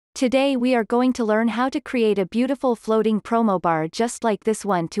Today we are going to learn how to create a beautiful floating promo bar just like this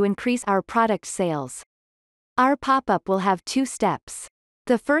one to increase our product sales. Our pop-up will have 2 steps.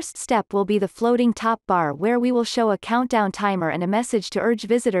 The first step will be the floating top bar where we will show a countdown timer and a message to urge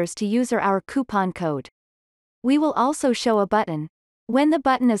visitors to use our coupon code. We will also show a button. When the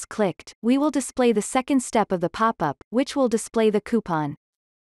button is clicked, we will display the second step of the pop-up, which will display the coupon.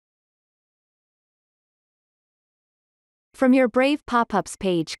 From your Brave Popups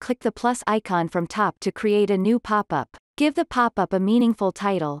page, click the plus icon from top to create a new pop-up. Give the pop-up a meaningful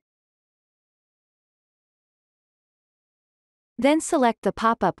title. Then select the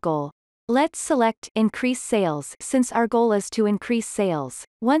pop-up goal. Let's select Increase Sales since our goal is to increase sales.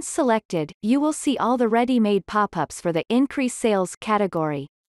 Once selected, you will see all the ready-made pop-ups for the Increase Sales category.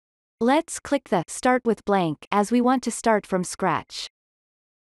 Let's click the Start with Blank as we want to start from scratch.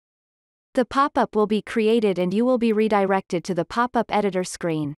 The pop-up will be created and you will be redirected to the pop-up editor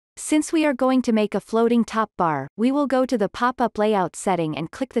screen. Since we are going to make a floating top bar, we will go to the pop-up layout setting and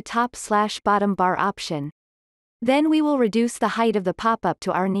click the top/bottom bar option. Then we will reduce the height of the pop-up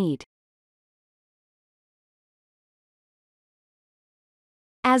to our need.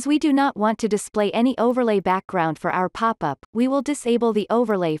 As we do not want to display any overlay background for our pop-up, we will disable the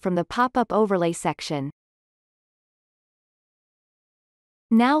overlay from the pop-up overlay section.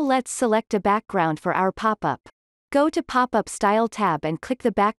 Now let's select a background for our pop-up. Go to Pop-up Style tab and click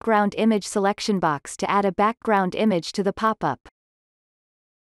the Background Image selection box to add a background image to the pop-up.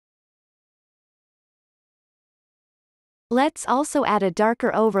 Let's also add a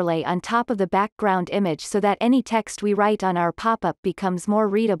darker overlay on top of the background image so that any text we write on our pop-up becomes more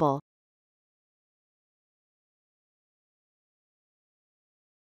readable.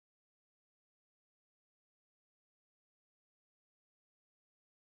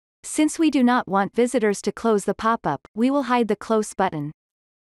 Since we do not want visitors to close the pop-up, we will hide the close button.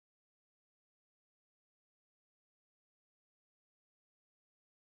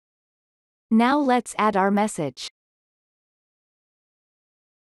 Now let's add our message.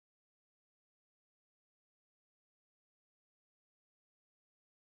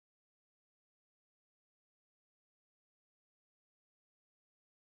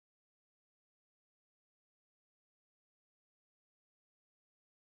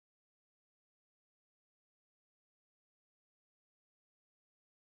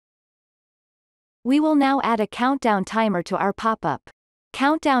 We will now add a countdown timer to our pop-up.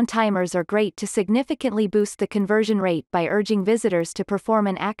 Countdown timers are great to significantly boost the conversion rate by urging visitors to perform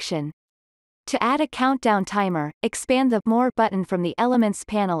an action. To add a countdown timer, expand the More button from the Elements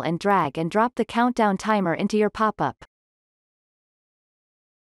panel and drag and drop the countdown timer into your pop-up.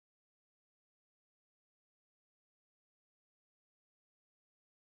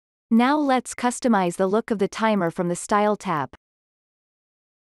 Now let's customize the look of the timer from the Style tab.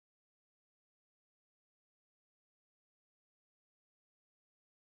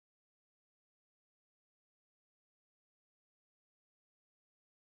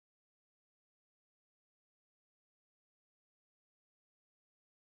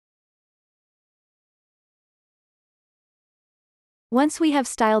 Once we have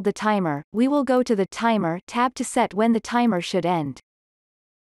styled the timer, we will go to the Timer tab to set when the timer should end.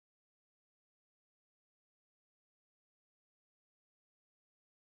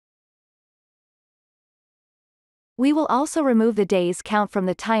 We will also remove the days count from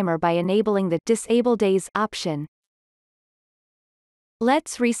the timer by enabling the Disable Days option.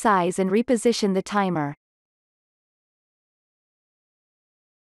 Let's resize and reposition the timer.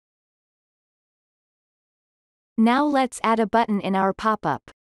 Now let's add a button in our pop-up.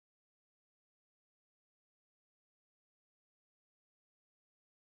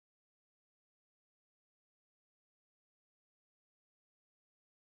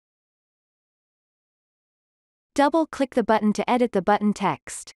 Double-click the button to edit the button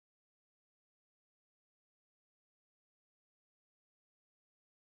text.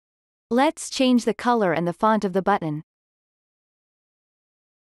 Let's change the color and the font of the button.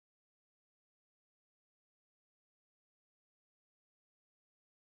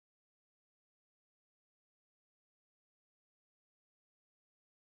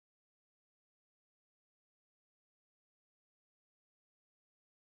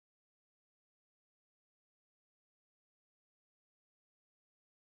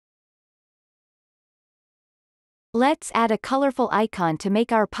 Let's add a colorful icon to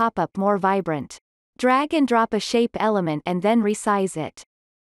make our pop-up more vibrant. Drag and drop a shape element and then resize it.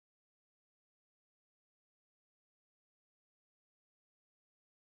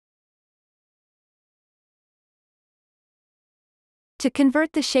 To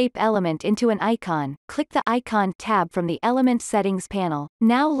convert the shape element into an icon, click the Icon tab from the Element Settings panel.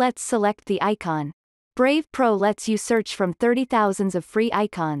 Now let's select the icon. Brave Pro lets you search from 30,000 of free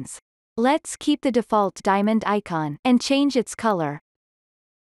icons. Let's keep the default diamond icon, and change its color.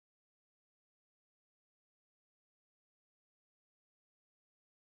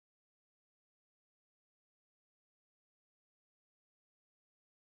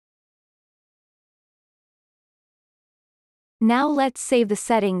 Now let's save the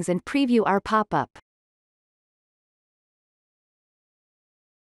settings and preview our pop-up.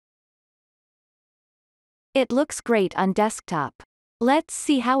 It looks great on desktop. Let's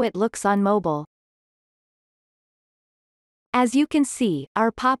see how it looks on mobile. As you can see,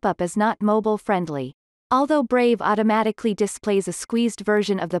 our pop-up is not mobile-friendly. Although Brave automatically displays a squeezed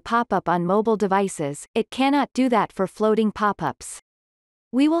version of the pop-up on mobile devices, it cannot do that for floating pop-ups.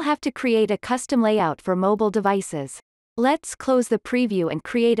 We will have to create a custom layout for mobile devices. Let's close the preview and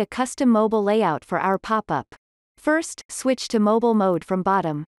create a custom mobile layout for our pop-up. First, switch to mobile mode from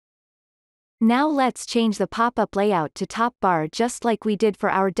bottom. Now let's change the pop-up layout to top bar just like we did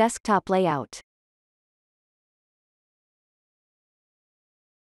for our desktop layout.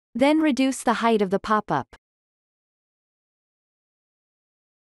 Then reduce the height of the pop-up.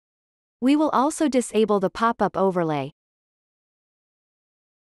 We will also disable the pop-up overlay.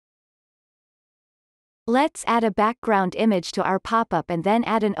 Let's add a background image to our pop-up and then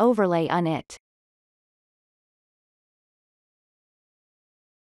add an overlay on it.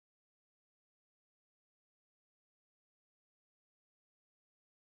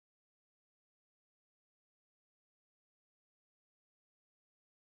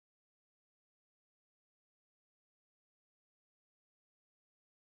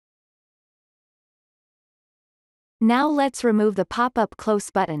 Now let's remove the pop-up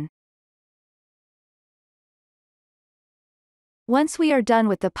close button. Once we are done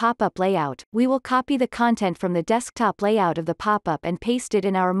with the pop-up layout, we will copy the content from the desktop layout of the pop-up and paste it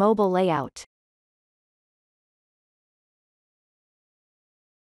in our mobile layout.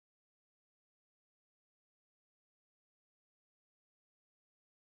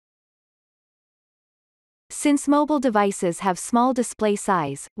 Since mobile devices have small display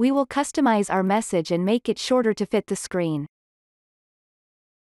size, we will customize our message and make it shorter to fit the screen.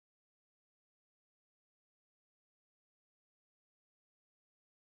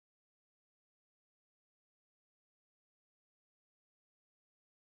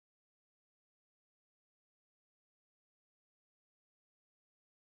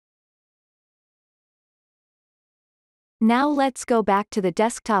 Now let's go back to the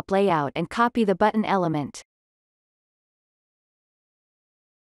desktop layout and copy the button element.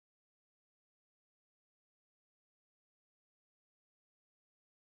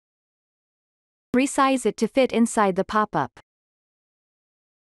 Resize it to fit inside the pop-up.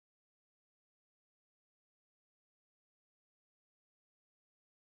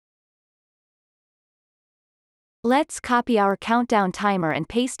 Let's copy our countdown timer and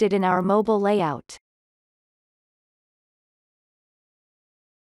paste it in our mobile layout.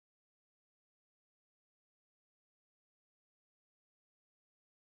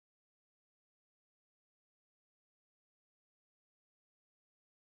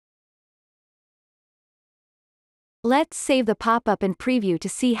 Let's save the pop-up and preview to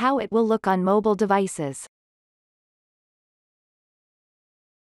see how it will look on mobile devices.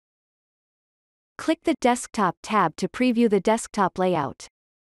 Click the Desktop tab to preview the desktop layout.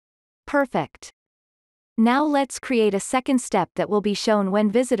 Perfect. Now let's create a second step that will be shown when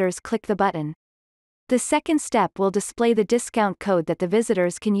visitors click the button. The second step will display the discount code that the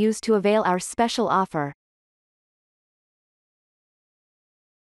visitors can use to avail our special offer.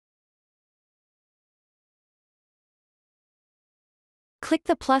 Click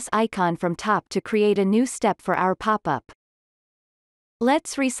the plus icon from top to create a new step for our pop-up.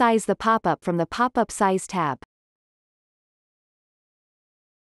 Let's resize the pop-up from the Pop-up Size tab.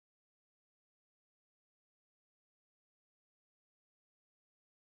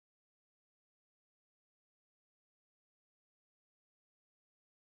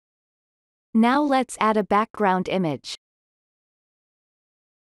 Now let's add a background image.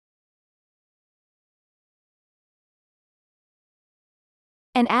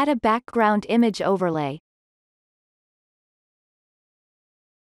 And add a background image overlay.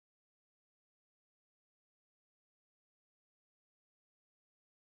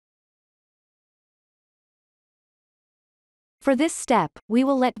 For this step, we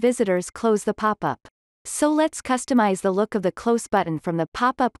will let visitors close the pop-up. So let's customize the look of the close button from the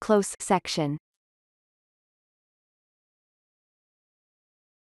Pop-up Close section.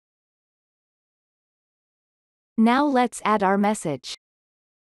 Now let's add our message.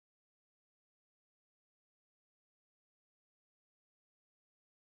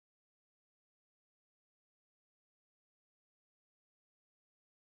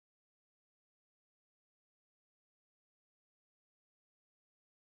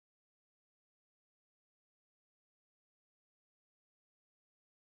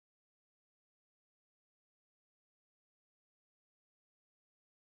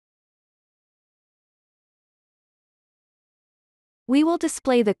 We will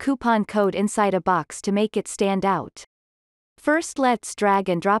display the coupon code inside a box to make it stand out. First, let's drag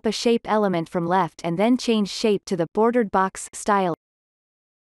and drop a shape element from left and then change shape to the bordered box style.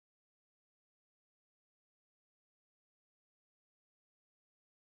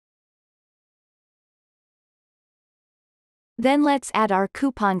 Then let's add our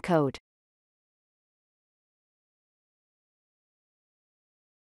coupon code.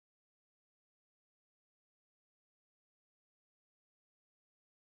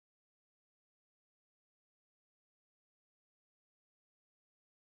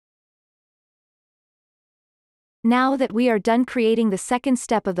 Now that we are done creating the second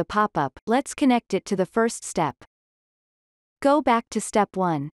step of the pop-up, let's connect it to the first step. Go back to step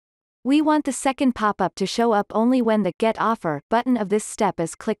 1. We want the second pop-up to show up only when the Get Offer button of this step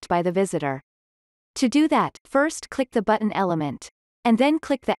is clicked by the visitor. To do that, first click the button element. And then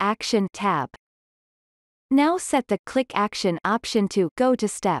click the Action tab. Now set the Click Action option to Go to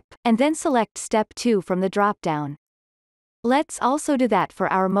Step, and then select Step 2 from the drop-down. Let's also do that for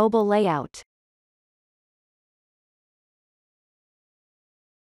our mobile layout.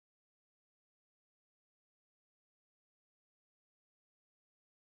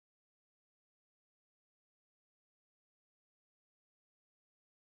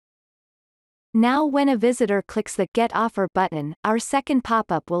 Now when a visitor clicks the Get Offer button, our second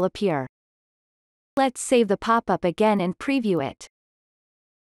pop-up will appear. Let's save the pop-up again and preview it.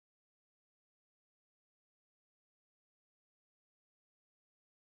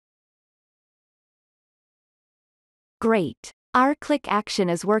 Great. Our click action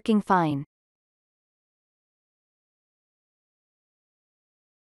is working fine.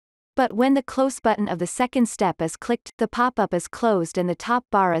 But when the close button of the second step is clicked, the pop-up is closed and the top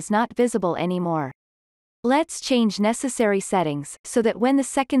bar is not visible anymore. Let's change necessary settings, so that when the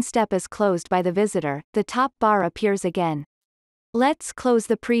second step is closed by the visitor, the top bar appears again. Let's close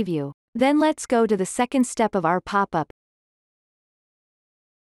the preview. Then let's go to the second step of our pop-up.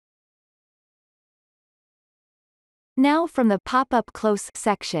 Now from the Pop-up Close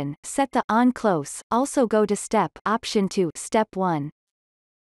section, set the On Close, also go to Step option to Step 1.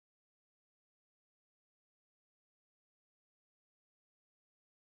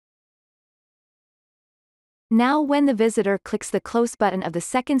 Now when the visitor clicks the Close button of the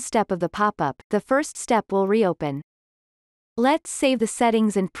second step of the pop-up, the first step will reopen. Let's save the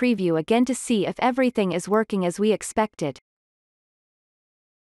settings and preview again to see if everything is working as we expected.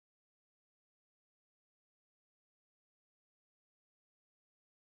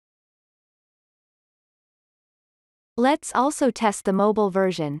 Let's also test the mobile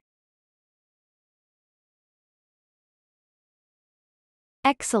version.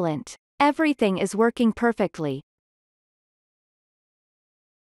 Excellent. Everything is working perfectly.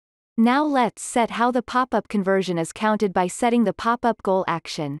 Now let's set how the pop-up conversion is counted by setting the pop-up goal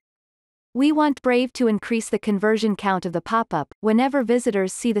action. We want Brave to increase the conversion count of the pop-up whenever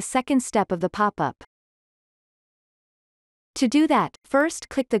visitors see the second step of the pop-up. To do that, first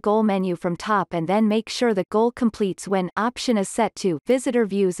click the goal menu from top and then make sure the goal completes when option is set to Visitor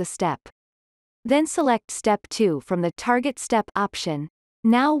views a step. Then select Step 2 from the Target Step option.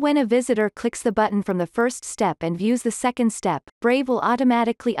 Now when a visitor clicks the button from the first step and views the second step, Brave will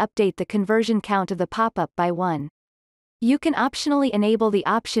automatically update the conversion count of the pop-up by 1. You can optionally enable the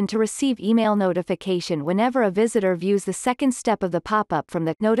option to receive email notification whenever a visitor views the second step of the pop-up from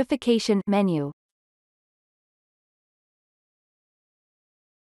the Notification menu.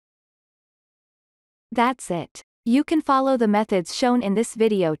 That's it. You can follow the methods shown in this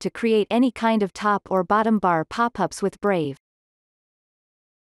video to create any kind of top or bottom bar pop-ups with Brave.